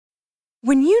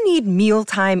When you need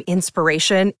mealtime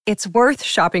inspiration, it's worth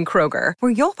shopping Kroger,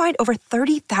 where you'll find over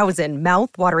 30,000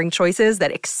 mouth-watering choices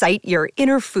that excite your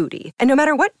inner foodie. And no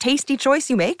matter what tasty choice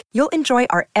you make, you'll enjoy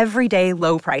our everyday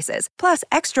low prices, plus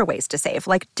extra ways to save,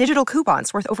 like digital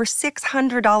coupons worth over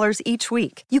 $600 each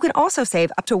week. You can also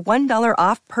save up to $1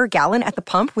 off per gallon at the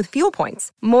pump with fuel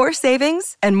points. More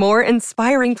savings and more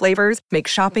inspiring flavors make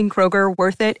shopping Kroger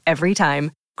worth it every time.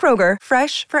 Kroger,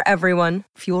 fresh for everyone.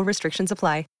 Fuel restrictions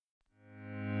apply.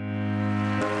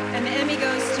 And the Emmy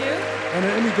goes to? And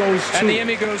the Emmy goes to? And the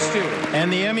Emmy goes to?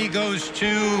 And the Emmy goes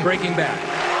to? Breaking Bad.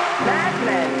 Mad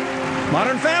Men.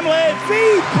 Modern Family.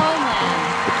 Veep.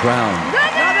 Homeland. The Crown.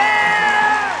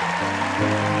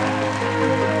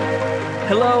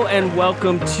 Hello and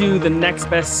welcome to the Next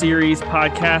Best Series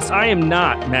podcast. I am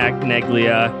not Mac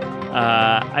Neglia.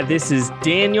 This is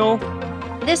Daniel.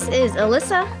 This is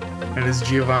Alyssa. And it's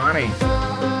Giovanni.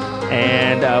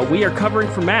 And we are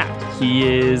covering for Matt. He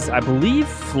is, I believe,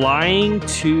 flying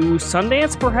to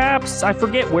Sundance, perhaps. I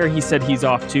forget where he said he's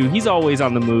off to. He's always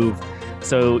on the move,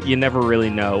 so you never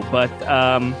really know. But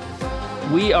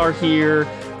we are here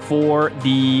for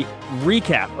the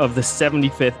recap of the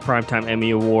 75th Primetime Emmy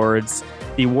Awards.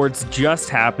 The awards just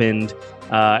happened,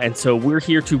 and so we're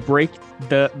here to break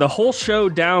the whole show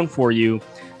down for you.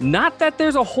 Not that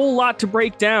there's a whole lot to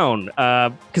break down,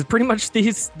 because pretty much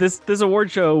this award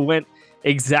show went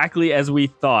exactly as we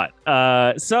thought.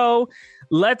 So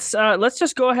let's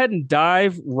just go ahead and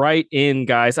dive right in,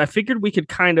 guys. I figured we could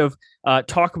kind of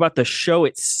talk about the show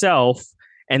itself,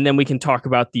 and then we can talk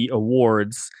about the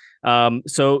awards.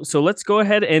 So let's go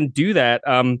ahead and do that.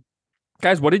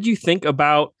 Guys, what did you think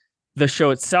about the show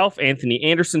itself? Anthony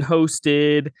Anderson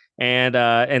hosted,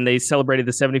 and they celebrated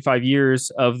the 75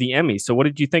 years of the Emmy. So what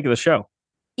did you think of the show?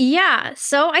 Yeah,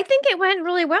 so I think it went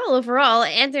really well overall.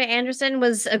 Anthony Anderson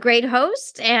was a great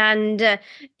host, and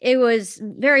it was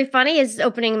very funny. His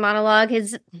opening monologue,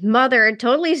 his mother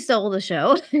totally stole the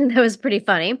show. That was pretty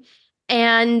funny.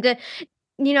 And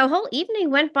whole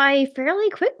evening went by fairly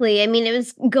quickly. I mean, it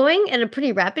was going at a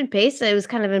pretty rapid pace. It was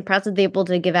kind of impressive to be able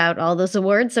to give out all those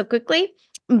awards so quickly.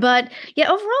 But yeah,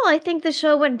 overall, I think the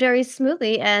show went very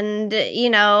smoothly, and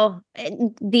the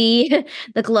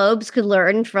Globes could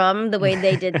learn from the way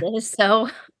they did this. So,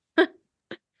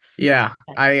 yeah,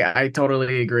 I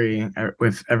totally agree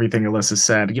with everything Alyssa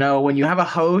said. When you have a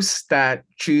host that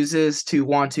chooses to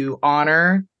want to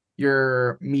honor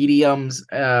your medium's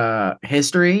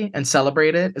history and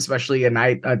celebrate it, especially a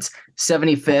night that's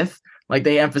 75th. Like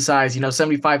they emphasize,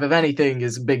 75 of anything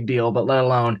is a big deal, but let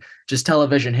alone just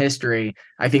television history.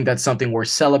 I think that's something worth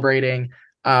celebrating.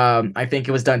 I think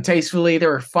it was done tastefully. There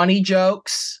were funny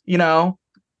jokes,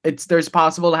 there's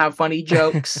possible to have funny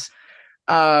jokes.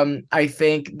 I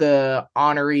think the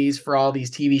honorees for all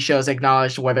these TV shows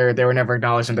acknowledged whether they were never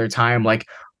acknowledged in their time. Like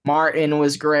Martin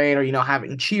was great, or,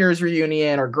 having Cheers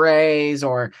reunion or Grays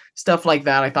or stuff like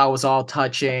that. I thought was all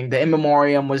touching. The In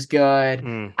Memoriam was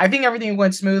good. I think everything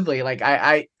went smoothly. Like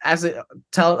I as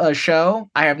a show,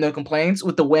 I have no complaints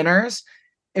with the winners.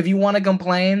 If you want to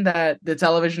complain that the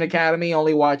Television Academy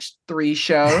only watched 3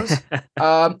 shows,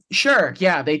 sure.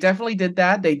 Yeah, they definitely did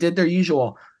that. They did their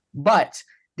usual, but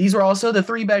these were also the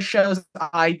 3 best shows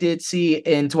I did see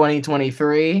in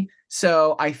 2023.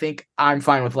 So I think I'm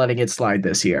fine with letting it slide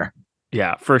this year.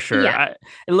 Yeah, for sure. Yeah.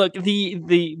 Look,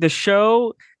 the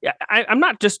show, I'm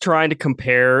not just trying to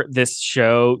compare this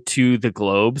show to the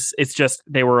Globes. It's just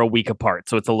they were a week apart,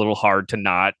 so it's a little hard to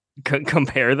not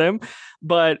compare them.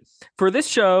 But for this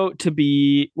show to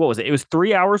be, what was it? It was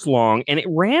 3 hours long, and it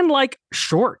ran like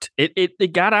short.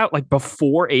 It got out like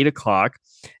before 8 o'clock,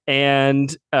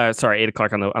 and 8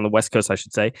 o'clock on the West Coast, I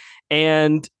should say.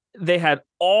 And they had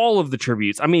all of the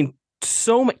tributes. I mean,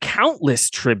 countless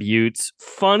tributes,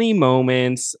 funny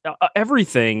moments,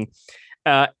 everything.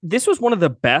 This was one of the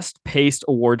best paced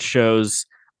award shows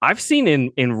I've seen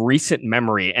in recent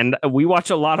memory. And we watch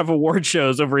a lot of award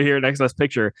shows over here at Next Best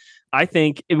Picture. I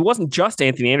think it wasn't just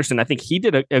Anthony Anderson. I think he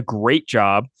did a great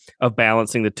job of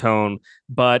balancing the tone.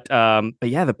 But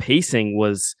yeah, the pacing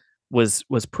was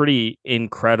pretty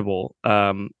incredible.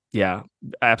 Yeah,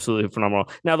 absolutely phenomenal.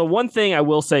 Now, the one thing I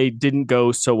will say didn't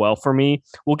go so well for me,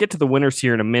 we'll get to the winners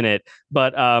here in a minute,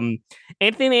 but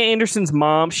Anthony Anderson's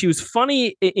mom, she was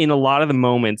funny in a lot of the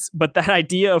moments, but that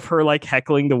idea of her like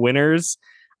heckling the winners,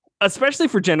 especially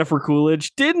for Jennifer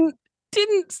Coolidge, that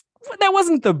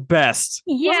wasn't the best.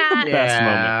 Yeah. Wasn't the best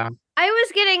moment. I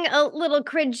was getting a little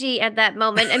cringy at that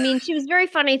moment. I mean, she was very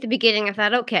funny at the beginning. I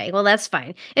thought, okay, well, that's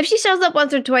fine. If she shows up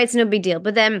once or twice, no big deal.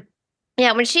 But then,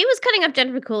 yeah, when she was cutting up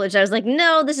Jennifer Coolidge, I was like,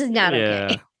 no, this is not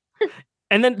okay.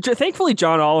 And then thankfully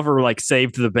John Oliver like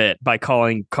saved the bit by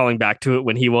calling back to it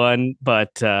when he won.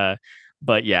 But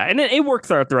yeah, and it worked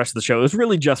throughout the rest of the show. It was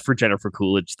really just for Jennifer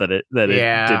Coolidge that it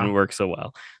didn't work so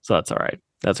well. So that's all right.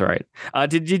 That's all right.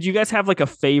 Did you guys have like a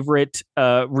favorite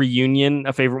reunion,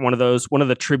 a favorite one of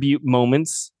the tribute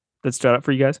moments that stood out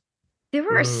for you guys? There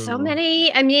were so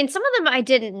many. I mean, some of them I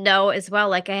didn't know as well.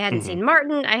 Like I hadn't seen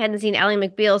Martin, I hadn't seen Ally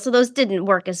McBeal, so those didn't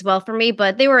work as well for me.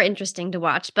 But they were interesting to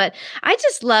watch. But I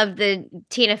just loved the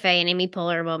Tina Fey and Amy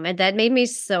Poehler moment. That made me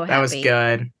so happy. That was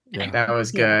good. Yeah. That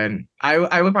was good.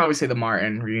 I would probably say the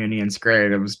Martin reunion's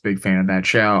great. I was a big fan of that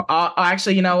show.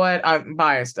 Actually, you know what? I'm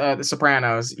biased. The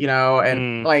Sopranos,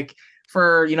 and like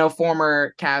for,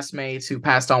 former castmates who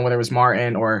passed on, whether it was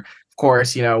Martin or, of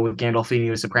course, with Gandolfini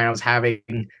with Sopranos, having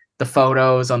the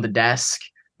photos on the desk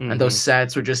and those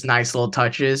sets were just nice little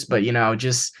touches. But,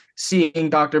 just seeing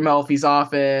Dr. Melfi's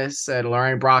office and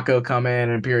Lorraine Bracco come in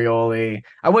and Imperioli.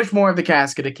 I wish more of the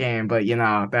cast could have came, but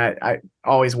that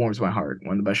always warms my heart.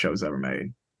 One of the best shows ever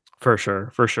made. For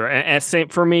sure. And same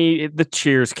for me, the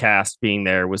Cheers cast being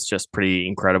there was just pretty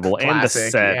incredible. Classic, and the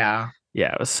set.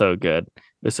 Yeah, it was so good.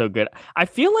 I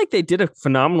feel like they did a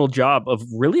phenomenal job of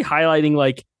really highlighting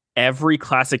like every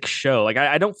classic show. Like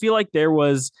I don't feel like there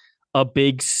was a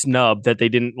big snub that they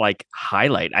didn't like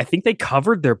highlight. I think they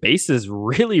covered their bases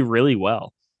really, really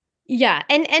well. Yeah.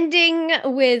 And ending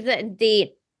with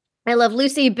the I Love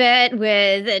Lucy bit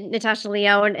with Natasha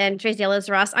Lyonne and Tracy Ellis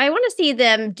Ross. I want to see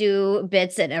them do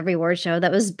bits at every award show.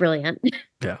 That was brilliant.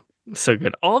 Yeah. So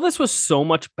good. All this was so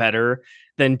much better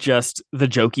than just the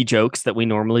jokey jokes that we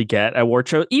normally get at award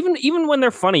shows. Even when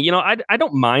they're funny, I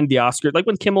don't mind the Oscars. Like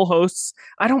when Kimmel hosts,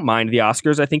 I don't mind the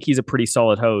Oscars. I think he's a pretty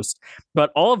solid host.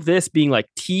 But all of this being like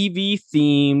TV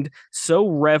themed, so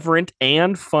reverent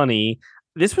and funny,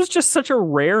 this was just such a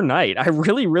rare night. I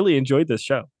really, really enjoyed this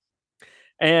show.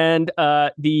 And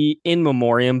the In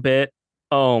Memoriam bit,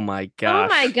 oh my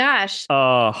gosh.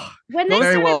 Oh, when they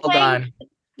very well done.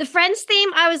 The Friends theme,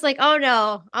 I was like, oh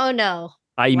no.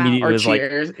 I immediately was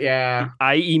Cheers. Like, yeah.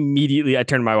 I turned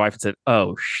to my wife and said,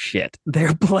 "Oh shit,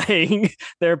 they're playing.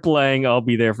 I'll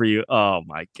Be There for You." Oh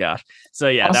my gosh. So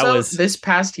yeah, also, that was this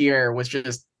past year was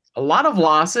just a lot of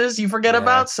losses you forget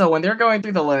about. So when they're going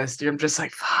through the list, you're just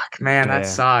like, "Fuck, man, that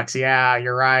sucks." Yeah,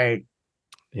 you're right.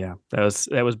 Yeah, that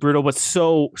was brutal, but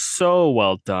so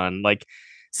well done. Like,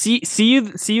 see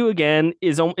you again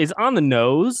is on the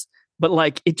nose, but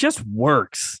like it just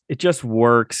works.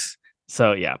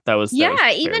 So yeah, that was even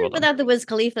well without the Wiz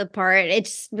Khalifa part, it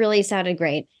just really sounded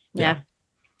great. Yeah.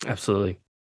 Absolutely.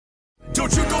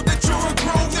 Don't you know that you're a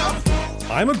grown-up?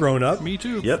 I'm a grown-up. Me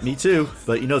too. Yep, me too.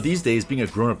 But these days being a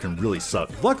grown-up can really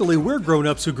suck. Luckily, we're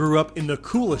grown-ups who grew up in the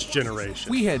coolest generation.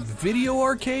 We had video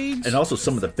arcades. And also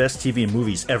some of the best TV and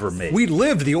movies ever made. We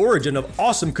lived the origin of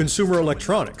awesome consumer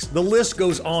electronics. The list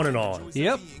goes on and on.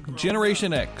 Yep,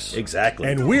 Generation X. Exactly.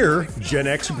 And we're Gen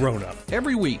X grown-up.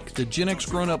 Every week, the Gen X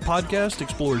Grown-Up podcast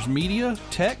explores media,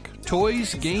 tech,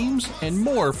 toys, games, and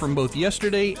more from both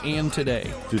yesterday and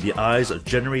today. Through the eyes of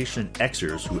Generation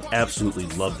Xers who absolutely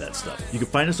love that stuff. You can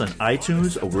find us on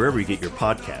iTunes or wherever you get your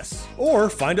podcasts. Or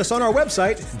find us on our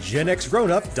website,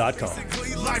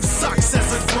 genxgrownup.com. Life sucks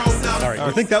as a grown-up. All right,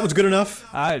 you think that was good enough?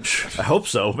 I hope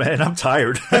so, man. I'm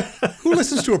tired. Who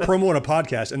listens to a promo on a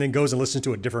podcast and then goes and listens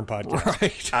to a different podcast?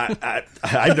 Right.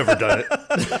 I've never done it.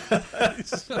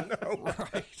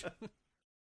 Right.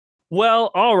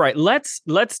 Well, all right. Let's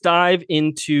dive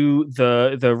into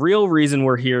the real reason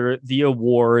we're here, the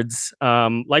awards.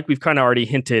 Like we've kind of already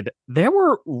hinted, there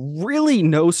were really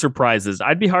no surprises.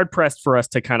 I'd be hard pressed for us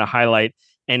to kind of highlight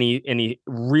any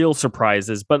real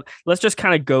surprises, but let's just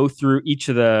kind of go through each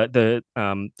of the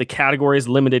categories: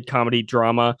 limited, comedy,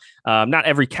 drama. Not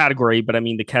every category, but I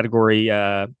mean the category.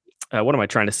 What am I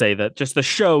trying to say? Just the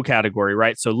show category,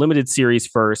 right? So limited series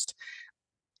first.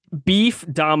 Beef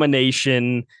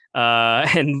domination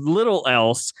and little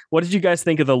else. What did you guys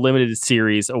think of the limited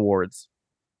series awards?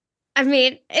 I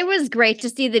mean, it was great to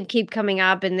see them keep coming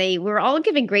up, and they were all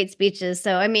giving great speeches.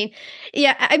 So, I mean,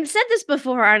 yeah, I've said this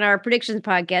before on our predictions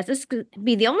podcast. This could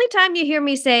be the only time you hear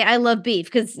me say I love beef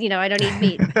because, I don't eat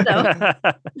meat. So,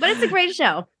 but it's a great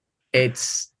show.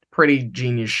 It's pretty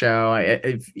genius show.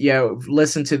 If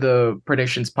listen to the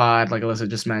predictions pod, like Alyssa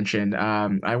just mentioned.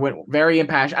 I went very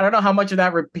impassioned. I don't know how much of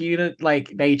that repeated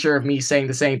nature of me saying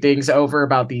the same things over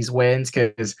about these wins,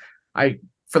 because I,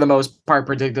 for the most part,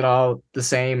 predicted all the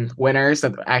same winners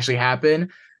that actually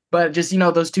happened. But just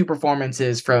those two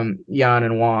performances from Yan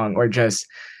and Wong are just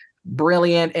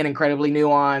brilliant and incredibly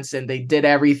nuanced, and they did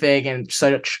everything in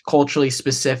such culturally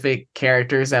specific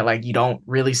characters that you don't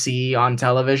really see on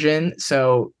television.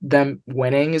 So them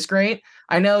winning is great.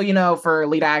 I know, for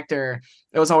lead actor,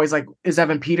 it was always like, is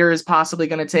Evan Peters possibly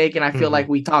going to take? And I feel like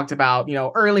we talked about,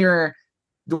 earlier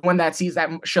when that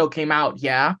show came out.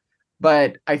 Yeah.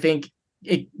 But I think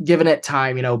given it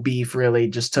time, Beef really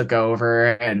just took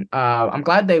over, and I'm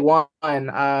glad they won.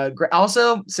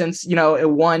 Also, since, it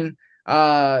won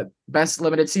best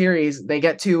limited series, they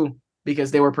get 2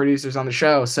 because they were producers on the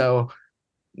show. So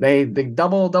they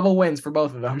double wins for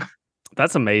both of them.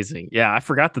 That's amazing. Yeah, I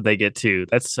forgot that they get 2.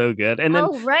 That's so good. And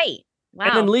then right. Wow.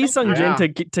 And then Lee Sung Jin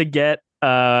Yeah. to get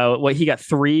he got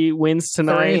 3 wins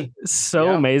tonight. 3. So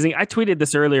Yeah. amazing. I tweeted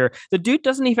this earlier. The dude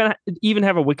doesn't even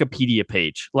have a Wikipedia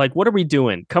page. Like, what are we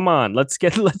doing? Come on, let's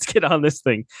get on this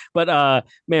thing. But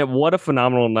man, what a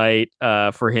phenomenal night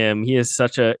for him. He is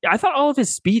I thought all of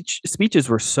his speeches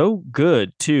were so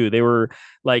good too. They were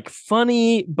like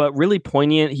funny but really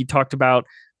poignant. He talked about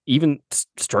even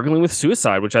struggling with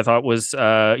suicide, which I thought was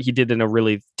he did in a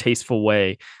really tasteful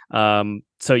way.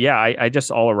 So yeah, I just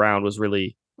all around was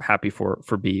really happy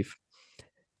for Beef.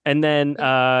 And then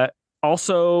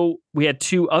also we had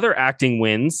 2 other acting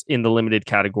wins in the limited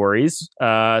categories.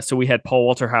 So we had Paul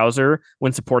Walter Hauser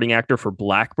win supporting actor for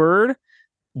Blackbird,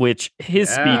 which his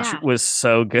speech was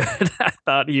so good. I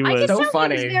thought he was so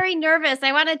funny. He was very nervous.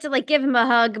 I wanted to give him a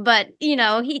hug, but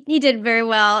he did very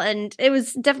well, and it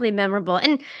was definitely memorable.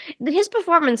 And his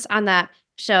performance on that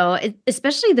show,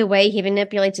 especially the way he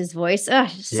manipulates his voice,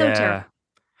 so terrible.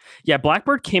 Yeah,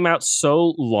 Blackbird came out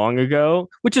so long ago,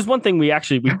 which is one thing we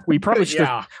probably should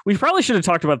we probably should have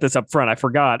talked about this up front. I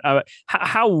forgot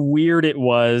how weird it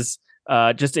was.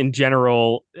 Just in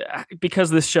general,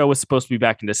 because this show was supposed to be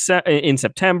back in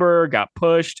September, got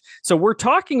pushed. So we're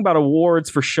talking about awards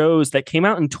for shows that came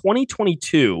out in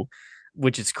 2022,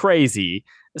 which is crazy.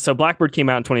 So Blackbird came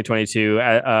out in 2022.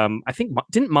 I think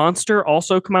didn't Monster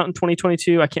also come out in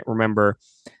 2022? I can't remember.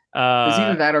 It was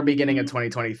either that or beginning of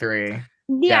 2023.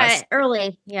 Yeah, Yes.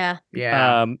 Early. Yeah.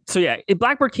 Yeah. So yeah,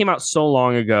 Blackbird came out so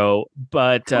long ago,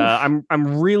 but I'm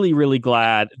really, really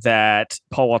glad that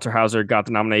Paul Walter Hauser got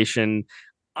the nomination.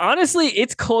 Honestly,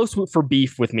 it's close for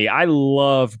Beef with me. I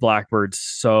love Blackbird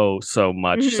so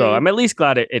much. Mm-hmm. So I'm at least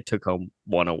glad it took home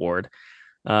 1 award.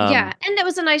 Yeah, and it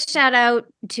was a nice shout out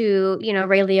to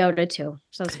Ray Liotta too.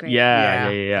 So it's great. Yeah.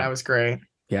 That was great.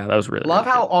 Yeah, that was really Love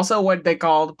really how good. also what they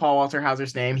called Paul Walter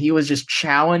Hauser's name. He was just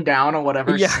chowing down on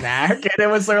whatever snack, and it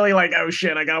was literally like, oh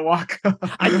shit, I gotta walk.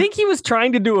 I think he was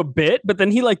trying to do a bit, but then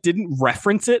he didn't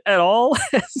reference it at all.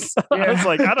 So I was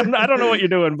like, I don't know what you're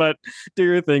doing, but do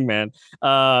your thing, man.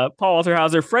 Paul Walter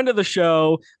Hauser, friend of the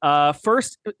show.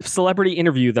 First celebrity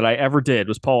interview that I ever did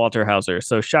was Paul Walter Hauser.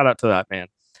 So shout out to that man.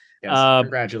 Yes,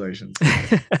 congratulations.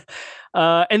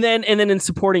 And then in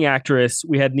supporting actress,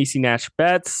 we had Niecy Nash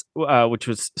Betts, which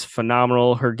was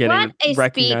phenomenal. Her getting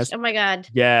recognized. Speech. Oh my god.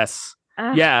 Yes.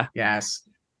 Yeah. Yes.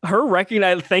 Her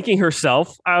thanking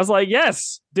herself. I was like,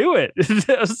 yes, do it.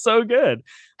 It was so good.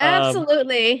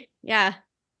 Absolutely. Yeah.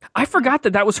 I forgot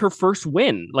that was her first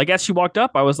win. As she walked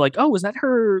up, I was like, oh, was that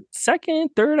her second,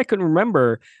 third? I couldn't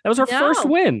remember. That was her first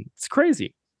win. It's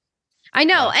crazy. I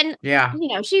know. And yeah,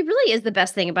 she really is the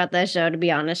best thing about that show, to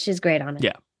be honest. She's great on it.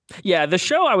 Yeah. Yeah. The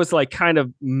show, I was kind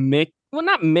of mixed. Well,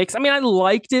 not mixed. I mean, I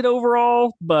liked it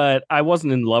overall, but I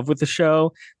wasn't in love with the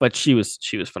show. But she was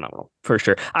phenomenal for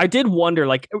sure. I did wonder,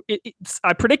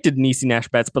 I predicted Niecy Nash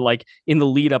Betts, but in the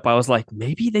lead up, I was like,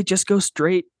 maybe they just go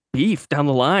straight Beef down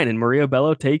the line and Maria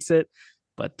Bello takes it.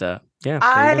 But yeah,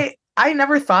 I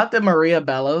never thought the Maria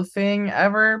Bello thing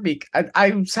ever. I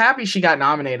was happy she got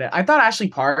nominated. I thought Ashley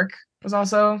Park was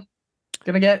also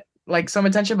gonna get some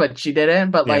attention, but she didn't.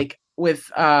 But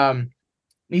with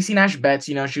Niecy Nash Betts,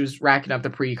 she was racking up the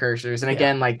precursors, and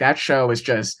again, that show was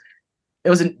it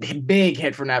was a big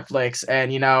hit for Netflix,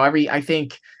 and I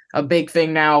think a big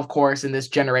thing now, of course, in this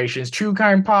generation is true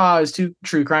crime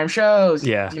true crime shows.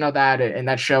 Yeah,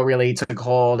 that show really took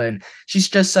hold, and she's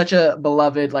just such a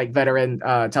beloved veteran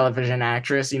television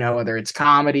actress. Whether it's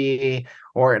comedy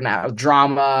or now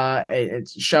drama,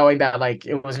 it's showing that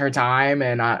it was her time,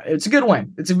 and it's a good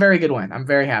win. It's a very good win. I'm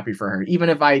very happy for her, even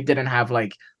if I didn't have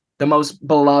the most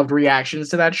beloved reactions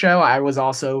to that show. I was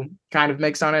also kind of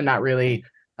mixed on it. Not really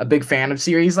a big fan of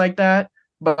series like that,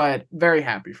 but very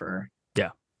happy for her.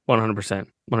 100%.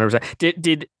 100%.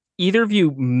 Did either of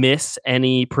you miss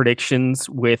any predictions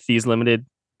with these limited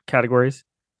categories?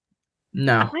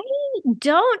 No. I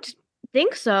don't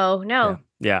think so. No.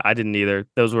 Yeah, I didn't either.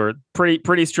 Those were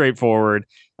pretty straightforward.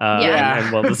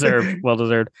 And well deserved. Well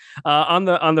deserved. On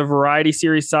the variety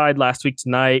series side, Last Week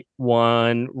Tonight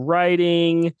won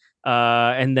writing.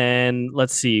 And then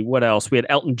let's see what else. We had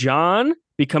Elton John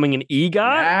becoming an EGOT.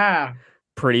 Yeah.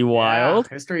 Pretty wild.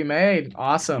 Yeah, history made.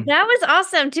 Awesome. That was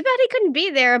awesome. Too bad he couldn't be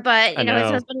there, but I you know his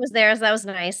know. husband was there, so that was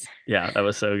nice. Yeah, that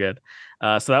was so good.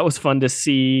 So that was fun to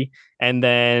see. And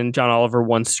then John Oliver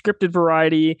won scripted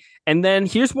variety. And then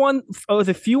here's one of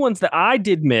the few ones that I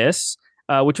did miss,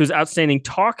 which was Outstanding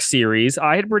Talk Series.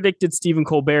 I had predicted Stephen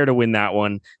Colbert to win that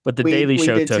one, but The Daily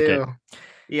Show did took too. it.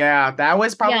 Yeah, that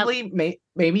was probably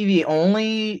maybe the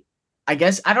only, I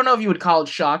guess, I don't know if you would call it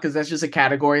shock, because that's just a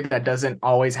category that doesn't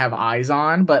always have eyes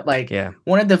on, but like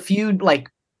one of the few like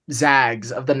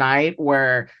zags of the night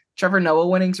where Trevor Noah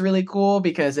winning's really cool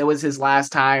because it was his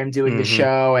last time doing the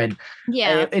show, and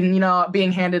you know,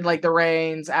 being handed like the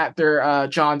reins after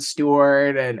Jon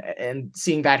Stewart, and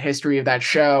seeing that history of that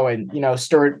show, and you know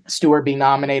Stewart being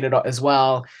nominated as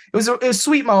well. It was a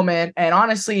sweet moment, and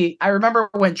honestly, I remember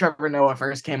when Trevor Noah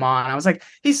first came on, I was like,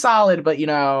 he's solid, but you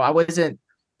know, I wasn't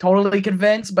totally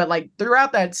convinced. But like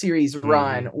throughout that series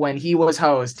run, when he was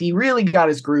host, he really got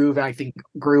his groove, and I think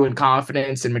grew in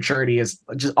confidence and maturity as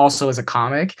just also as a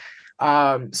comic.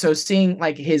 So seeing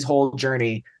like his whole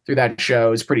journey through that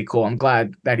show is pretty cool. I'm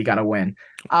glad that he got a win.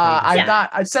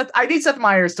 I need Seth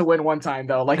Meyers to win one time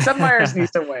though. Like Seth Meyers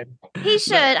needs to win. He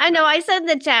should. I know. I said in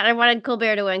the chat I wanted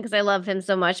Colbert to win because I love him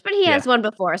so much, but he has won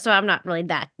before, so I'm not really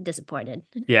that disappointed.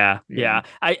 Yeah.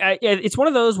 I it's one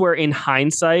of those where in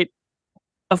hindsight,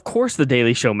 of course, The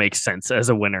Daily Show makes sense as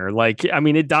a winner. Like, I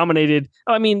mean, it dominated.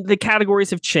 I mean, the categories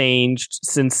have changed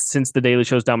since The Daily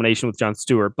Show's domination with Jon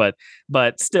Stewart, but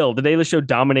still, The Daily Show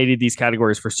dominated these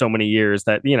categories for so many years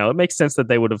that, you know, it makes sense that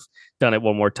they would have done it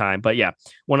one more time. But yeah,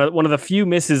 one of the few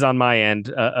misses on my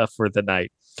end for the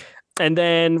night. And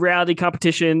then reality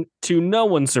competition, to no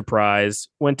one's surprise,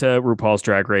 went to RuPaul's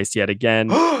Drag Race yet again.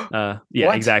 Yeah,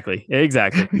 what? Exactly.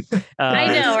 I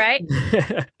know, right?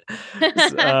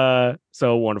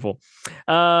 So wonderful.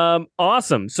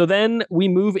 Awesome. So then we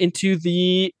move into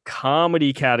the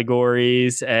comedy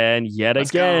categories, and yet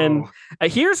again,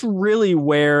 here's really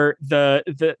where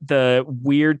the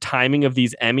weird timing of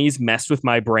these Emmys messed with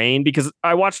my brain, because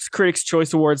I watched Critics'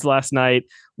 Choice Awards last night,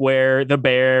 where The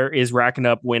Bear is racking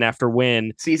up win after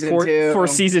win for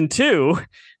season 2.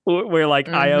 Where like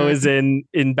Io is in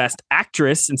Best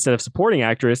Actress instead of Supporting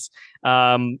Actress.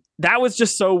 That was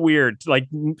just so weird, like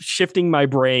shifting my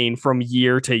brain from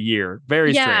year to year.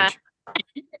 Very strange.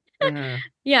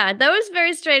 Yeah, that was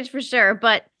very strange for sure.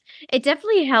 But it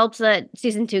definitely helps that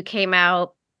season 2 came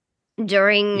out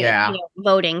during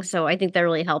voting. So I think that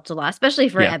really helped a lot, especially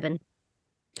for Evan.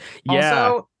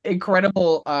 Also,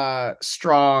 incredible,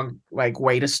 strong like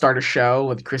way to start a show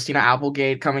with Christina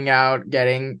Applegate coming out,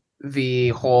 getting the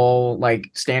whole like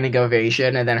standing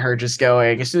ovation, and then her just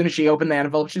going, as soon as she opened the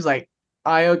envelope, she's like,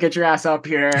 Io, get your ass up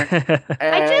here.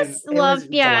 I just loved,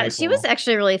 she was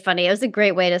actually really funny. It was a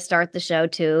great way to start the show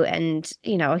too, and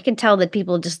you know, I can tell that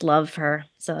people just love her,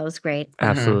 so it was great.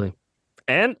 Absolutely.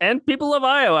 And people love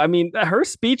Io. I mean, her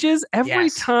speeches,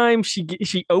 every time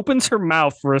she opens her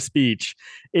mouth for a speech,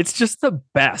 it's just the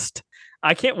best.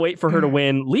 I can't wait for her to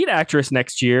win lead actress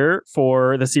next year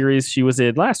for the series she was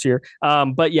in last year.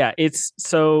 But yeah, it's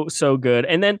so good.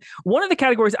 And then one of the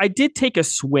categories I did take a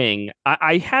swing.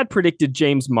 I had predicted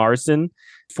James Marsden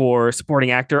for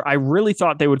supporting actor. I really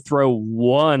thought they would throw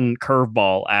one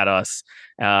curveball at us.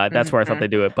 That's where I thought they'd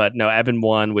do it. But no, Evan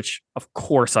won, which of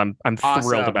course I'm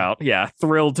thrilled about. Yeah,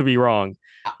 thrilled to be wrong.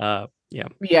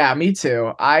 Yeah, me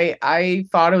too. I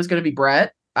thought it was going to be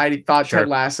Brett. I thought Ted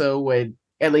Lasso would,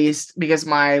 at least because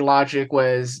my logic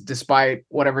was, despite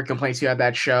whatever complaints you had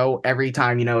that show, every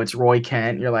time, you know, it's Roy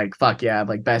Kent, you're like, fuck yeah,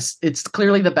 like best. It's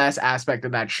clearly the best aspect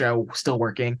of that show still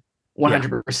working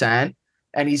 100%.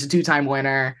 And he's a 2-time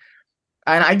winner.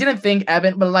 And I didn't think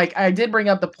Evan, but like, I did bring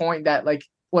up the point that like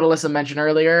what Alyssa mentioned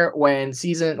earlier, when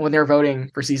they were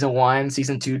voting for season 1,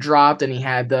 season 2 dropped, and he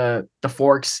had the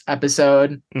Forks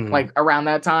episode like around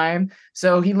that time.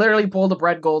 So he literally pulled a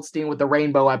Brett Goldstein with the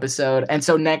Rainbow episode. And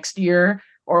so next year,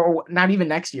 or not even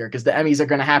next year, because the Emmys are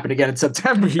going to happen again in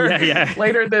September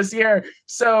later this year.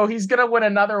 So he's going to win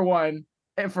another one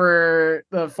for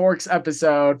the Forks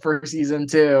episode for season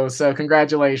 2. So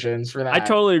congratulations for that. I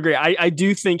totally agree. I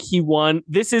do think he won.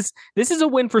 This is a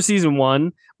win for season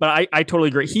 1, but I totally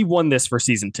agree. He won this for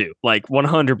season 2. Like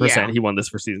 100% he won this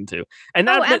for season 2. And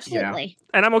absolutely.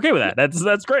 And I'm okay with that.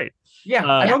 That's great. Yeah,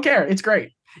 I don't care. It's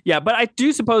great. Yeah, but I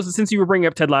do suppose that since you were bringing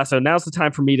up Ted Lasso, now's the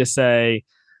time for me to say,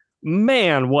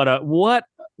 man, what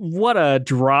a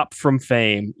drop from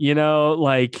fame, you know,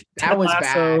 like that was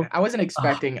bad. I wasn't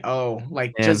expecting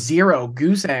just zero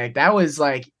goose egg. That was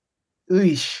like,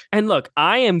 oosh. And look,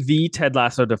 I am the Ted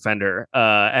Lasso defender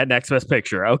at Next Best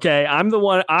Picture. Okay, I'm the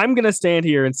one. I'm gonna stand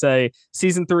here and say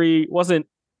season 3 wasn't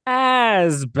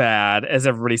as bad as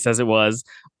everybody says it was,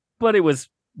 but it was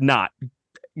not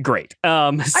great. I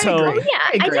agree.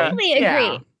 I definitely agree.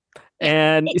 Yeah.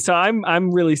 And so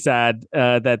I'm really sad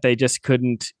that they just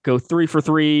couldn't go 3 for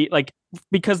 3, like,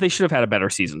 because they should have had a better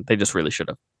season. They just really should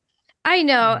have. I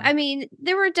know. I mean,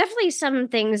 there were definitely some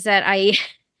things that I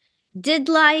did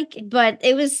like, but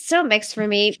it was so mixed for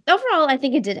me. Overall, I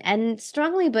think it did end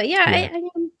strongly, but yeah.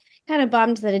 I'm kind of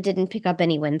bummed that it didn't pick up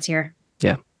any wins here.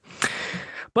 Yeah.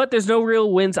 But there's no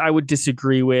real wins I would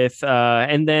disagree with.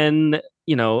 And then,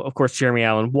 of course, Jeremy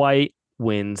Allen White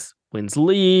wins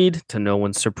lead to no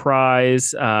one's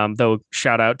surprise. Though,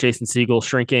 shout out Jason Segel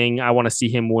shrinking. I want to see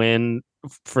him win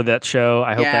for that show.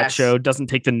 I hope that show doesn't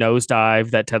take the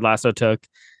nosedive that Ted Lasso took.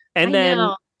 And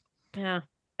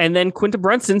And then Quinta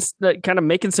Brunson's kind of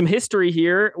making some history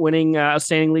here, winning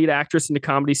Outstanding Lead Actress in a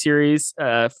Comedy Series.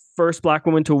 First Black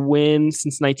woman to win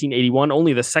since 1981.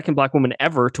 Only the second Black woman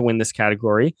ever to win this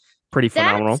category. Pretty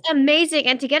phenomenal. That's amazing.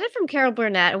 And to get it from Carol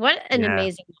Burnett, what an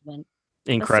amazing woman.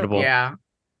 Incredible. Yeah.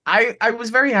 I was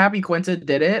very happy Quinta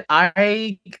did it.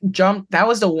 I jumped. That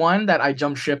was the one that I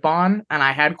jumped ship on, and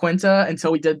I had Quinta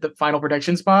until we did the final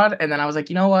predictions pod, and then I was like,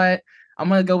 you know what? I'm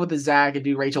gonna go with the Zach and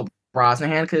do Rachel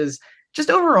Brosnahan because just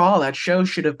overall that show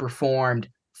should have performed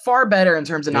far better in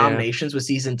terms of nominations with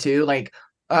season 2. Like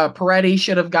Peretti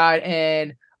should have got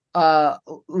in.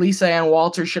 Lisa Ann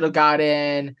Walter should have got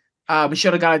in. We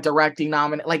should have got a directing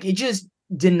nomination. Like it just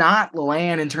did not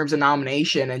land in terms of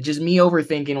nomination, and just me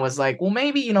overthinking was like, well,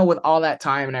 maybe, with all that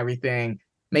time and everything,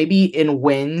 maybe in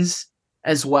wins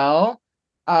as well.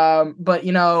 But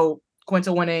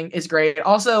Quinta winning is great.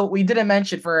 Also, we didn't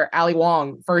mention for Ali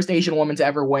Wong, first Asian woman to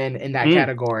ever win in that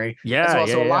category. Yeah. Well.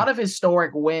 So a lot of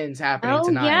historic wins happening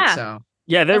tonight. Yeah. So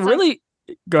they're really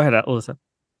go ahead, Alyssa.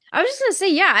 I was just gonna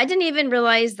say, I didn't even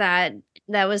realize that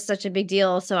was such a big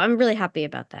deal. So I'm really happy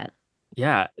about that.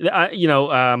 Yeah.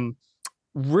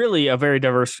 Really a very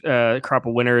diverse crop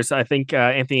of winners. I think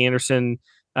Anthony Anderson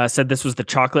said this was the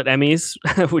chocolate Emmys,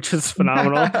 which was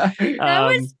phenomenal. That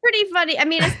was pretty funny. I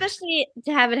mean, especially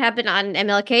to have it happen on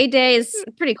MLK Day is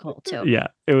pretty cool too. Yeah,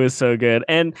 it was so good.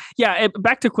 And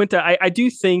back to Quinta, I do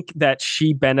think that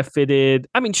she benefited.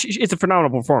 I mean, it's a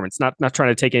phenomenal performance. Not trying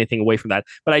to take anything away from that,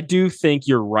 but I do think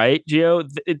you're right, Gio.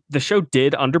 The show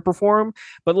did underperform,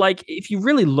 but like if you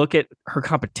really look at her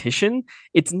competition,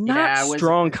 it's not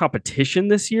strong competition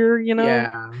this year.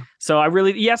 Yeah. So I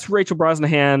really, yes, Rachel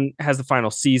Brosnahan has the final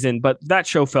season, but that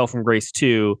show fell from grace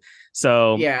too.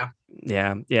 So yeah.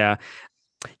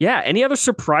 Any other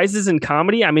surprises in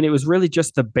comedy? I mean, it was really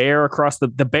just the bear across the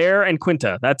bear and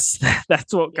Quinta. That's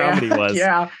what comedy was.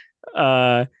 Yeah.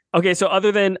 Okay. So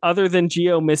other than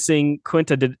Gio missing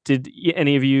Quinta, did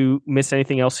any of you miss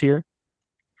anything else here?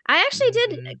 I actually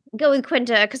did go with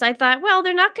Quinta because I thought, well,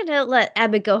 they're not going to let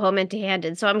Abbott go home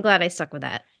empty-handed, so I'm glad I stuck with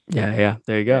that. Yeah.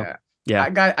 There you go. Yeah.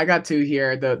 I got 2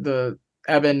 here. The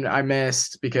Evan I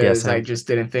missed because I just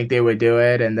didn't think they would do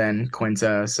it, and then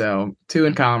Quinta. So 2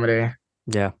 in comedy.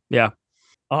 Yeah.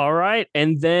 All right.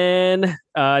 And then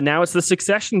now it's the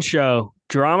Succession show,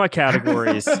 drama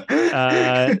categories.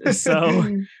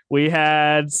 So we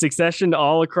had Succession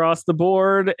all across the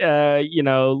board,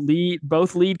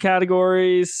 both lead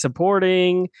categories,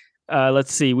 supporting.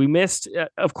 Let's see. We missed,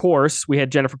 of course, we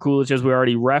had Jennifer Coolidge, as we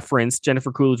already referenced.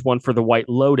 Jennifer Coolidge won for The White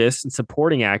Lotus and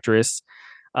supporting actress.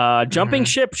 Jumping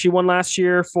Ship, she won last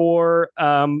year for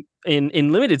in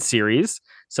limited series.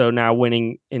 So now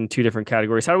winning in 2 different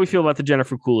categories. How do we feel about the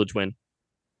Jennifer Coolidge win?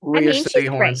 Rhea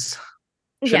Seahorns.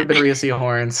 Should have been Rhea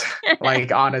Seahorns.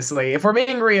 Like, honestly, if we're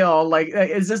being real, like,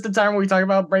 is this the time where we talk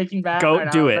about Breaking Bad? Go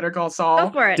do it. Better Call Saul.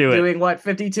 Go for it. Doing what,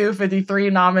 52, 53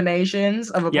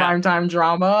 nominations of a primetime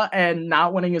drama and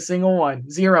not winning a single one.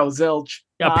 0, zilch.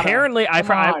 Apparently, I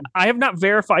have not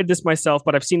verified this myself,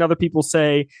 but I've seen other people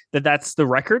say that that's the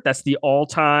record. That's the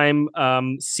all-time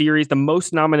series, the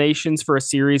most nominations for a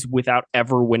series without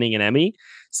ever winning an Emmy.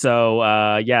 So,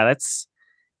 that's,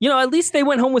 at least they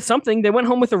went home with something. They went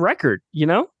home with a record,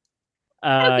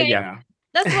 Okay. Yeah.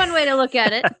 That's one way to look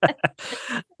at it.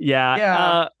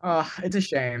 Yeah. It's a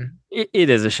shame. It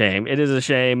is a shame. It is a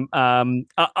shame.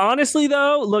 Honestly,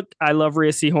 though, look, I love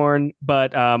Rhea Seehorn,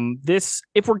 but this,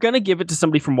 if we're gonna give it to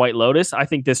somebody from White Lotus, I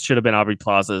think this should have been Aubrey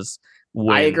Plaza's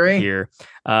win. I agree here.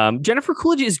 Jennifer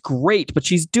Coolidge is great, but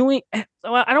she's doing.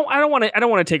 Well, I don't want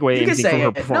to take away anything from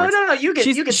her performance. No. You can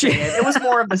say it. It was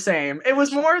more of the same. It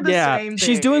was more of the same.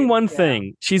 She's doing one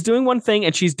thing. She's doing one thing,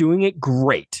 and she's doing it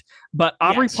great. But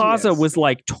Aubrey Plaza was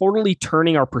like totally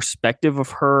turning our perspective of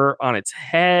her on its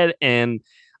head, and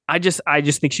I just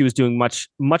think she was doing much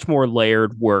more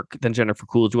layered work than Jennifer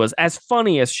Coolidge was, as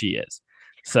funny as she is.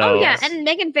 So Oh yeah, and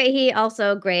Megan Fahey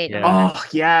also great. Yeah. Oh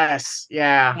yes,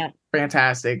 yeah,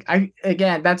 fantastic.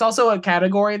 Again, that's also a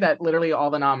category that literally all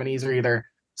the nominees are either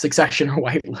Succession or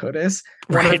White Lotus,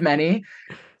 one Right. of many.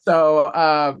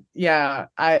 So yeah,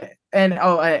 and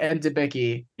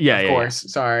Debicki, of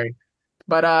course. Sorry,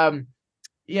 but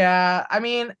yeah, I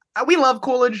mean, we love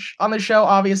Coolidge on the show.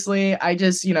 Obviously, I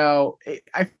just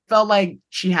I felt like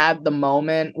she had the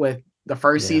moment with the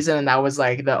first season, and that was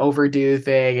like the overdue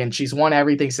thing, and she's won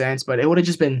everything since. But it would have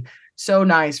just been so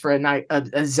nice for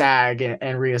a Zag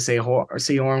and Rhea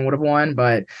Seehorn would have won.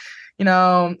 But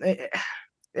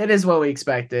it is what we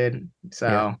expected.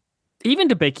 So even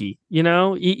Debicki,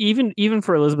 even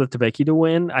for Elizabeth Debicki to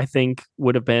win, I think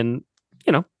would have been,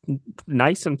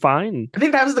 nice and fine. I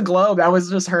think that was the Globe. That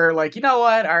was just her like, you know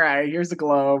what? All right, here's the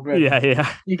Globe.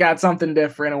 Yeah. You got something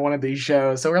different in one of these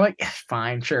shows. So we're like,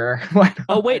 fine, sure.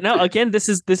 Oh wait, no. Again, this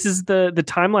is the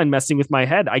timeline messing with my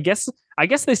head. I guess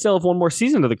they still have one more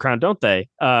season of The Crown, don't they?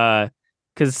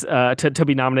 Because to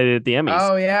be nominated at the Emmys.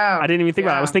 Oh yeah. I didn't even think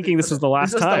about it. I was thinking this was the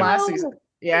last time. The last season.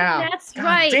 Yeah, that's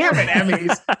right. Damn it,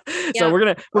 Emmys. So we're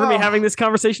gonna be having this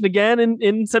conversation again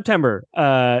in September.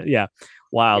 Yeah,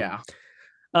 wild. Yeah.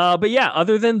 But yeah,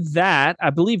 other than that, I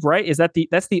believe, right,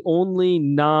 that's the only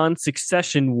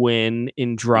non-Succession win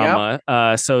in drama.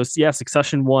 Yep. So yeah,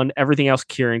 Succession won. Everything else,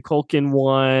 Kieran Culkin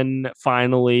won.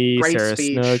 Finally, Great Sarah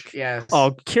speech. Snook. Yes.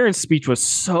 Oh, Kieran's speech was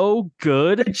so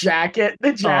good. The jacket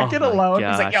alone.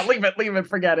 He's like, yeah, leave it,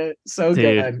 forget it. So Dude,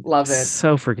 good, love it.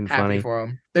 So freaking Happy funny for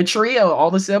him. The trio,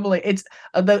 all the siblings. It's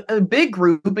a big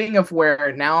grouping of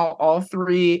where now all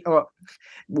three.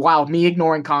 Wow, me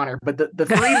ignoring Connor, but the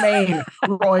three main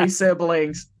Roy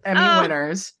siblings, Emmy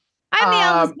winners. I'm the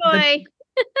eldest boy.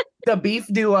 The beef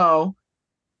duo,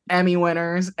 Emmy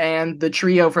winners, and the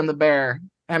trio from The Bear,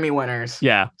 Emmy winners.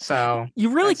 Yeah. So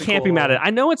you really can't be mad at it. I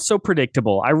know it's so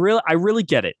predictable. I really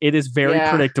get it. It is very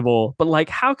predictable, but like,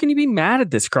 how can you be mad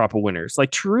at this crop of winners?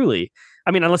 Like, truly. I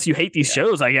mean, unless you hate these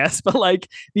shows, I guess, but like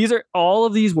all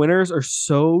of these winners are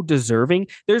so deserving.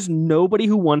 There's nobody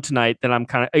who won tonight that I'm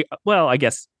kind of, well, I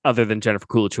guess other than Jennifer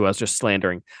Coolidge, who I was just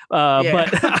slandering.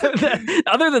 But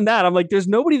other than that, I'm like, there's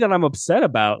nobody that I'm upset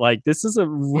about. Like, this is a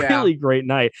really great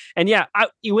night. And yeah,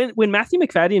 when Matthew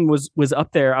McFadden was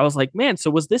up there, I was like, man, so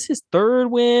was this his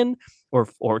third win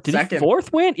or did he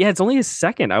fourth win? Yeah, it's only his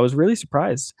second. I was really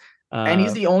surprised. And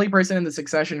he's the only person in the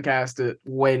Succession cast to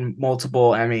win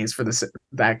multiple Emmys for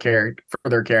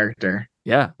their character.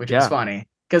 Yeah, which is funny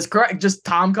because just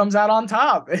Tom comes out on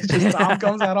top. It's just Tom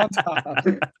comes out on top.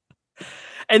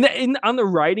 And on the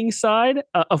writing side,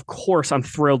 of course, I'm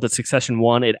thrilled that Succession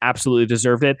won. It absolutely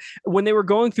deserved it. When they were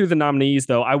going through the nominees,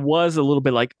 though, I was a little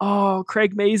bit like, oh,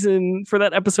 Craig Mazin for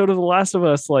that episode of The Last of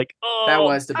Us. Like, oh, that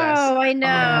was the best. Oh, I know.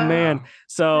 Oh, man.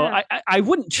 So I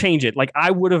wouldn't change it. Like,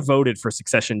 I would have voted for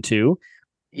Succession too.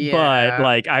 Yeah. But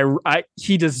like,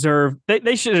 he deserved.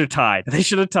 They should have tied. They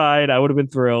should have tied. I would have been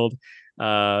thrilled.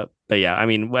 But yeah, I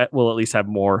mean, we'll at least have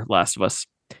more Last of Us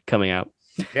coming out.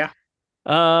 Yeah.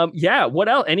 What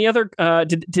else? Any other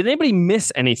did anybody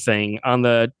miss anything on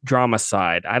the drama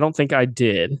side? I don't think I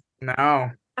did.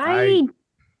 No. I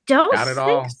don't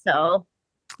think so.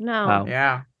 No. Wow.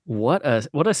 Yeah. What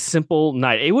a simple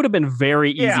night. It would have been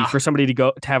very easy for somebody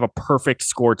to have a perfect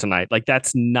score tonight. Like,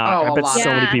 that's not I bet so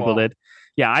many people did.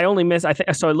 Yeah, I only missed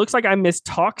so it looks like I missed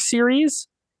talk series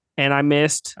and I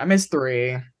missed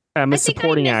 3. I missed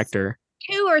supporting actor.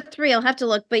 2 or 3, I'll have to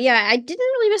look, but yeah, I didn't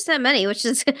really miss that many, which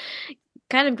is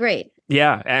kind of great.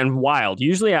 Yeah, and wild.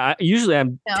 Usually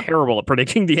I'm terrible at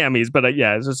predicting the Emmys, but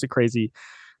it's just a crazy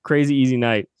easy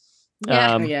night.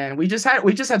 Yeah, and we just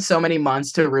had so many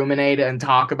months to ruminate and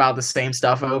talk about the same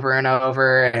stuff over and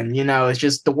over, and it's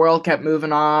just the world kept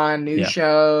moving on, new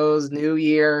shows, new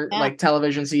year, like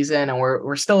television season, and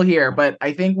we're still here. But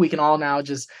I think we can all now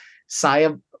just sigh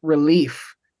of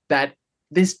relief that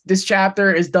this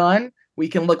chapter is done. We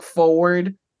can look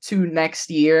forward to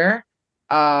next year.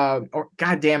 Or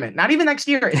God damn it, not even next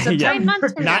year. It's September. 9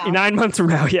 months from now. 9 months from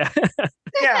now, yeah.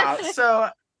 Yeah. So,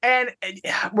 and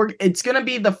it's gonna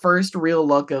be the first real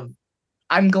look of.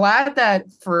 I'm glad that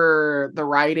for the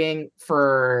writing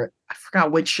for I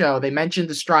forgot which show they mentioned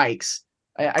the strikes.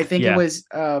 I think it was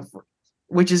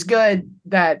which is good.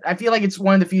 That I feel like it's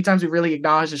one of the few times we really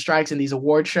acknowledge the strikes in these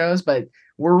award shows, but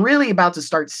we're really about to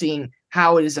start seeing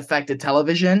how it has affected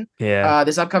television. Yeah.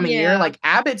 This upcoming year, like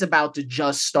Abbott's about to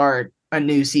just start a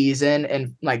new season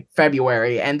in like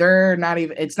February, and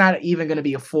it's not even going to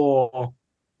be a full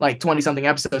like 20 something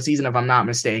episode season if I'm not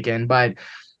mistaken. But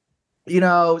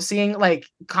seeing like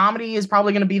comedy is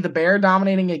probably going to be The Bear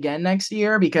dominating again next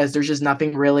year because there's just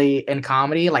nothing really in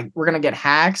comedy. Like we're going to get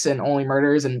Hacks and Only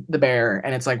Murders and The Bear.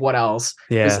 And it's like, what else?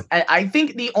 Yeah. I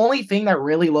think the only thing that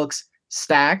really looks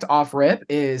stacked off rip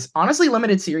is honestly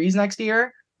limited series next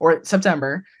year or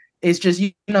September. It's just,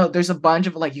 there's a bunch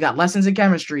of like, you got Lessons in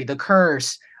Chemistry, The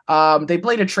Curse. They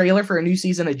played a trailer for a new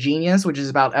season of Genius, which is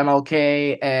about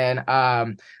MLK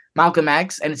and Malcolm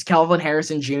X, and it's Kelvin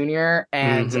Harrison Jr.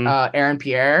 and Aaron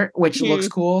Pierre, which looks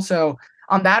cool. So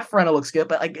on that front, it looks good,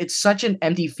 but like it's such an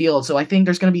empty field. So I think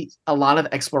there's going to be a lot of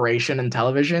exploration in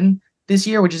television this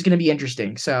year, which is going to be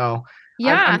interesting. So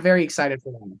I'm very excited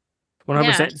for that.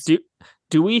 100%.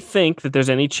 Do we think that there's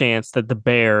any chance that The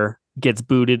Bear gets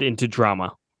booted into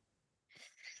drama?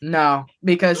 No,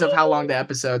 because of how long the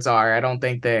episodes are. I don't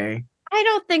think so.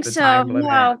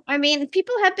 No, I mean,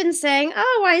 people have been saying,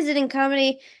 "Oh, why is it in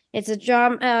comedy? It's a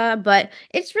drama," but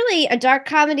it's really a dark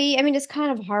comedy. I mean, it's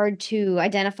kind of hard to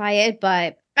identify it,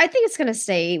 but I think it's going to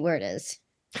stay where it is.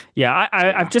 Yeah,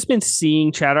 I've just been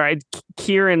seeing chatter.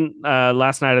 Kieran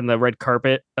last night on the red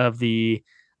carpet of the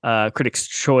Critics'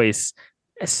 Choice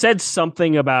said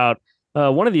something about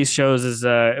one of these shows is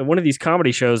one of these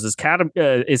comedy shows is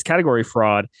category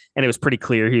fraud, and it was pretty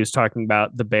clear he was talking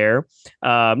about The Bear.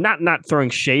 Not throwing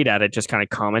shade at it, just kind of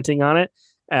commenting on it.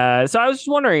 So I was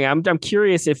just wondering. I'm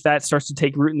curious if that starts to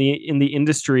take root in the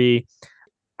industry.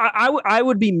 I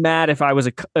would be mad if I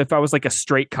was like a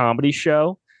straight comedy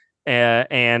show,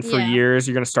 and for years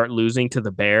you're going to start losing to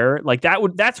The Bear. Like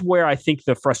that's where I think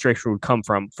the frustration would come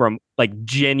from like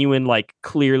genuine, like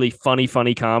clearly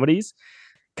funny comedies.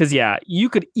 Because you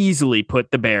could easily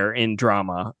put The Bear in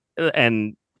drama,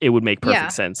 and it would make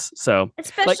perfect sense. So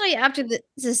especially after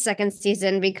the second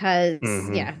season, because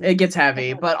it gets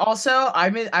heavy. But also,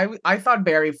 I thought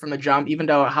Barry from the jump, even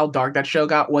though how dark that show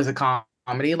got, was a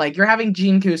comedy. Like you're having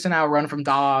Gene Cousineau run from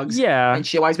dogs, and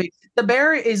she always makes The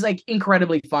Bear is like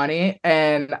incredibly funny,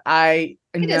 and I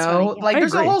know like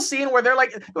there's a whole scene where they're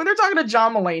like when they're talking to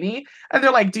John Mulaney and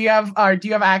they're like, do you have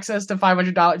access to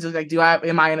 $500? Like,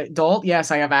 am I an adult?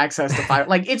 Yes, I have access to $500.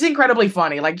 Like it's incredibly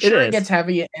funny. Like sure, it gets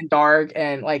heavy and dark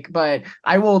and like, but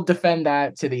I will defend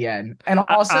that to the end. And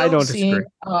also I don't seeing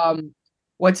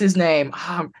what's his name,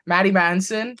 Maddie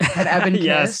Manson and Evan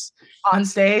Kiss on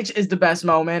stage is the best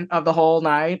moment of the whole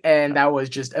night, and that was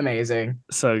just amazing.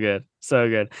 So good.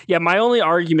 Yeah, my only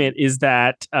argument is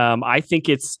that I think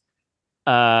it's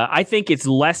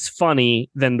less funny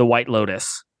than The White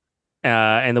Lotus,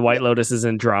 and The White Lotus is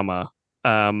in drama.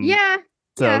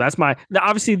 So that's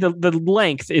obviously the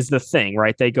length is the thing,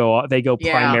 right? They go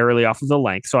primarily off of the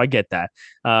length, so I get that.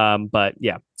 But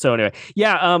yeah. So anyway,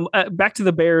 back to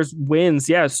The Bears wins.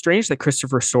 Yeah, it's strange that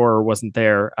Christopher Storer wasn't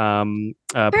there.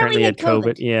 Apparently he had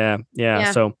COVID.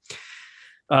 Yeah. So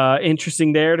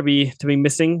interesting there to be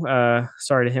missing.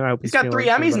 Sorry to him. I hope he's got 3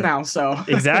 Emmys now. So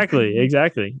exactly,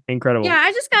 incredible. Yeah,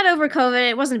 I just got over COVID.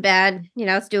 It wasn't bad.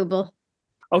 It's doable.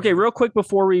 Okay, real quick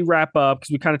before we wrap up, because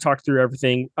we kind of talked through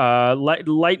everything.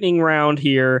 Lightning round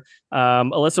here.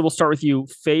 Alyssa, we'll start with you.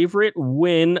 Favorite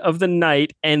win of the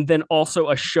night, and then also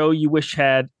a show you wish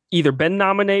had either been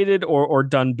nominated or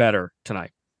done better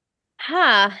tonight.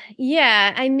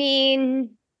 Yeah. I mean,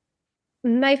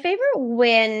 my favorite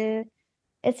win.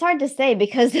 It's hard to say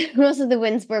because most of the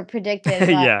wins were predicted.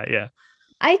 Yeah.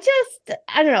 I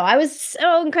don't know. I was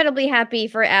so incredibly happy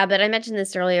for Abbott. I mentioned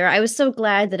this earlier. I was so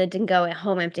glad that it didn't go at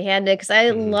home empty-handed because I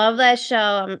love that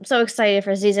show. I'm so excited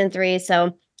for season 3.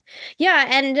 So, yeah.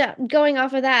 And going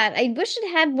off of that, I wish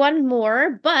it had one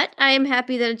more, but I am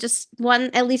happy that it just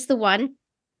won at least the one.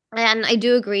 And I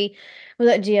do agree with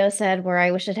what Gio said, where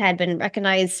I wish it had been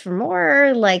recognized for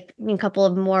more, like a couple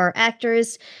of more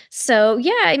actors. So,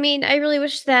 yeah, I mean, I really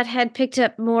wish that had picked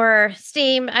up more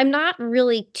steam. I'm not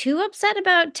really too upset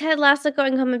about Ted Lasso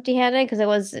going home empty-handed because it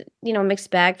was, a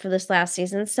mixed bag for this last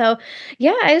season. So,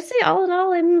 yeah, I would say all in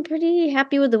all, I'm pretty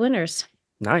happy with the winners.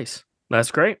 Nice.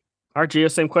 That's great. All right, Gio,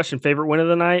 same question. Favorite win of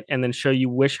the night, and then show you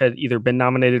wish had either been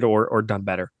nominated or done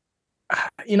better.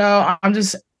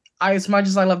 As much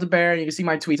as I love The Bear, and you can see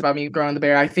my tweets about me growing The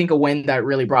Bear, I think a win that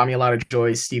really brought me a lot of joy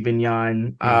is Stephen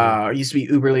Yeun. Used to be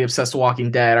uberly obsessed with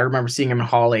Walking Dead. I remember seeing him in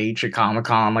Hall H at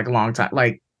Comic-Con like a long time.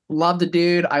 Like, love the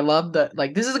dude. I love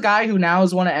this is a guy who now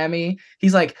has won an Emmy.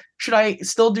 He's like, should I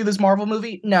still do this Marvel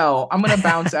movie? No, I'm gonna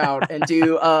bounce out and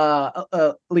do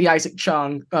Lee Isaac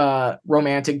Chung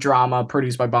romantic drama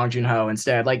produced by Bong Joon-ho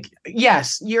instead. Like,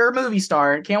 yes, you're a movie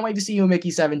star. Can't wait to see you in Mickey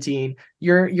 17.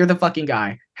 You're the fucking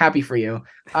guy. Happy for you.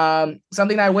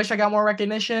 Something that I wish I got more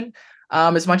recognition.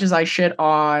 As much as I shit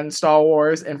on Star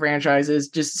Wars and franchises,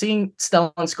 just seeing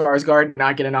Stellan Skarsgård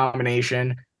not get a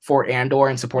nomination for Andor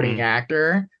and supporting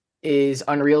actor is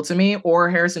unreal to me, or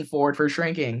Harrison Ford for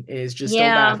Shrinking is just still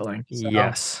baffling. So,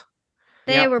 yes.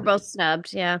 They were both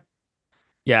snubbed. Yeah.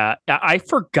 Yeah, I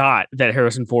forgot that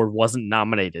Harrison Ford wasn't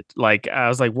nominated. Like, I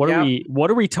was like, what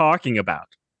are we talking about?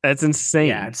 That's insane.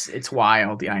 Yeah, it's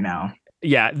wild. Yeah, I know.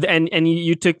 Yeah, and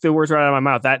you took the words right out of my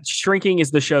mouth. That Shrinking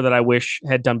is the show that I wish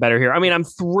had done better here. I mean, I'm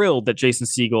thrilled that Jason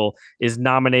Segel is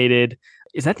nominated.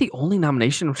 Is that the only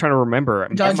nomination? I'm trying to remember.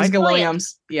 Jessica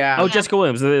Williams. Yeah. Oh, Jessica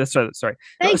Williams. That's right. Sorry.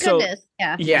 Thank goodness.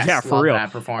 Yeah. Yes, yeah, for real.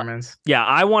 That performance. Yeah,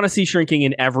 I want to see Shrinking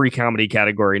in every comedy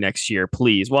category next year,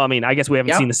 please. Well, I mean, I guess we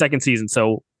haven't seen the second season,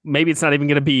 so maybe it's not even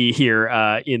going to be here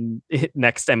in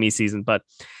next Emmy season. But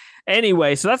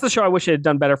anyway, so that's the show I wish it had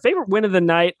done better. Favorite win of the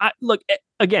night. Look,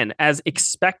 again, as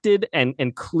expected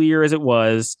and clear as it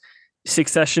was,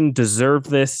 Succession deserved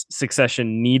this.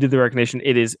 Succession needed the recognition.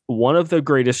 It is one of the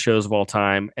greatest shows of all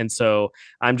time. And so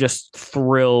I'm just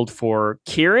thrilled for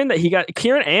Kieran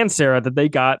and Sarah that they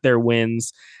got their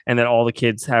wins and that all the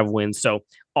kids have wins. So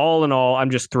all in all,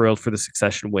 I'm just thrilled for the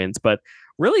Succession wins. But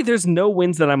really, there's no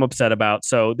wins that I'm upset about.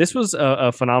 So this was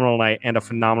a phenomenal night and a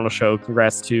phenomenal show.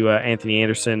 Congrats to Anthony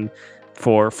Anderson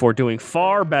for doing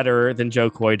far better than Joe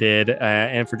Coy did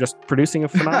and for just producing a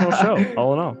phenomenal show,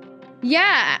 all in all.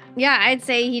 Yeah, I'd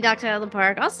say he knocked it out of the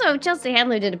park. Also, Chelsea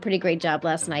Handler did a pretty great job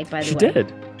last night, by the way.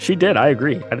 She did. I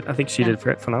agree. I think she did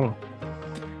phenomenal.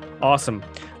 Awesome.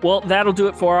 Well, that'll do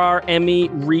it for our Emmy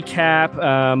recap.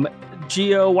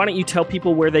 Gio, why don't you tell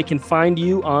people where they can find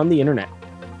you on the internet?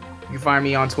 You can find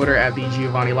me on Twitter at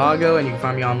 @BGiovanniLago, and you can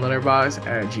find me on Letterboxd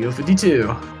at Gio52.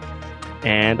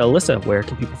 And Alyssa, where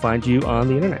can people find you on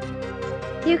the internet?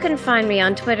 You can find me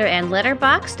on Twitter and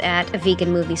Letterboxd at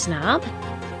Vegan Movie Snob.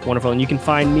 Wonderful. And you can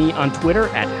find me on Twitter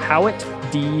at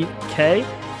HowitDK.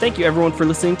 Thank you, everyone, for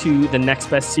listening to the Next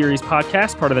Best Series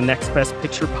podcast, part of the Next Best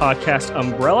Picture podcast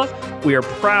umbrella. We are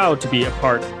proud to be a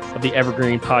part of the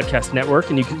Evergreen Podcast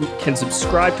Network, and you can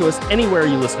subscribe to us anywhere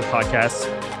you listen to podcasts.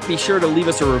 Be sure to leave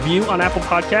us a review on Apple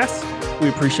Podcasts. We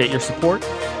appreciate your support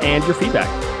and your feedback.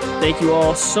 Thank you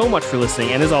all so much for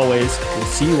listening, and as always, we'll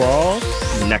see you all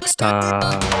next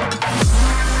time.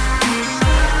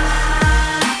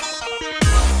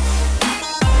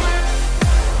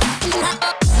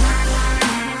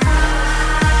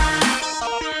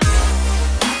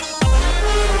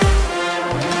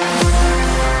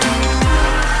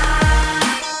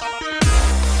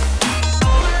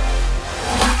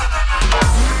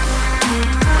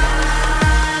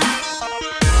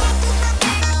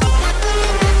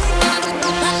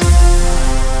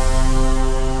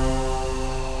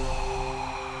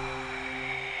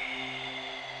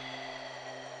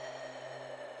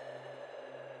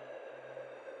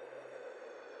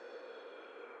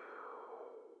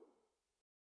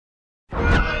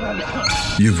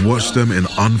 You've watched them in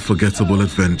unforgettable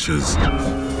adventures,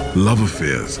 love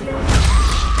affairs,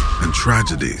 and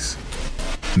tragedies.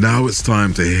 Now it's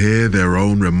time to hear their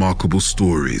own remarkable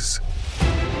stories.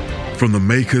 From the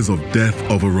makers of Death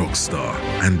of a Rock Star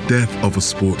and Death of a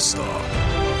Sports Star,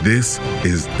 this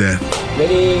is Death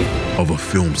of a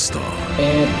Film Star.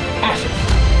 And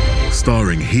action.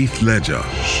 Starring Heath Ledger,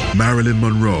 Marilyn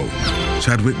Monroe,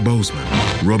 Chadwick Boseman,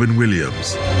 Robin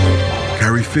Williams,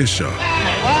 Carrie Fisher,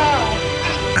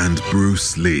 and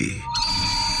Bruce Lee.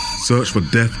 Search for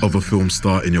Death of a Film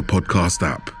Star in your podcast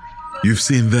app. You've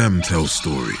seen them tell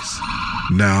stories.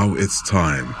 Now it's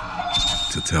time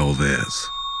to tell theirs.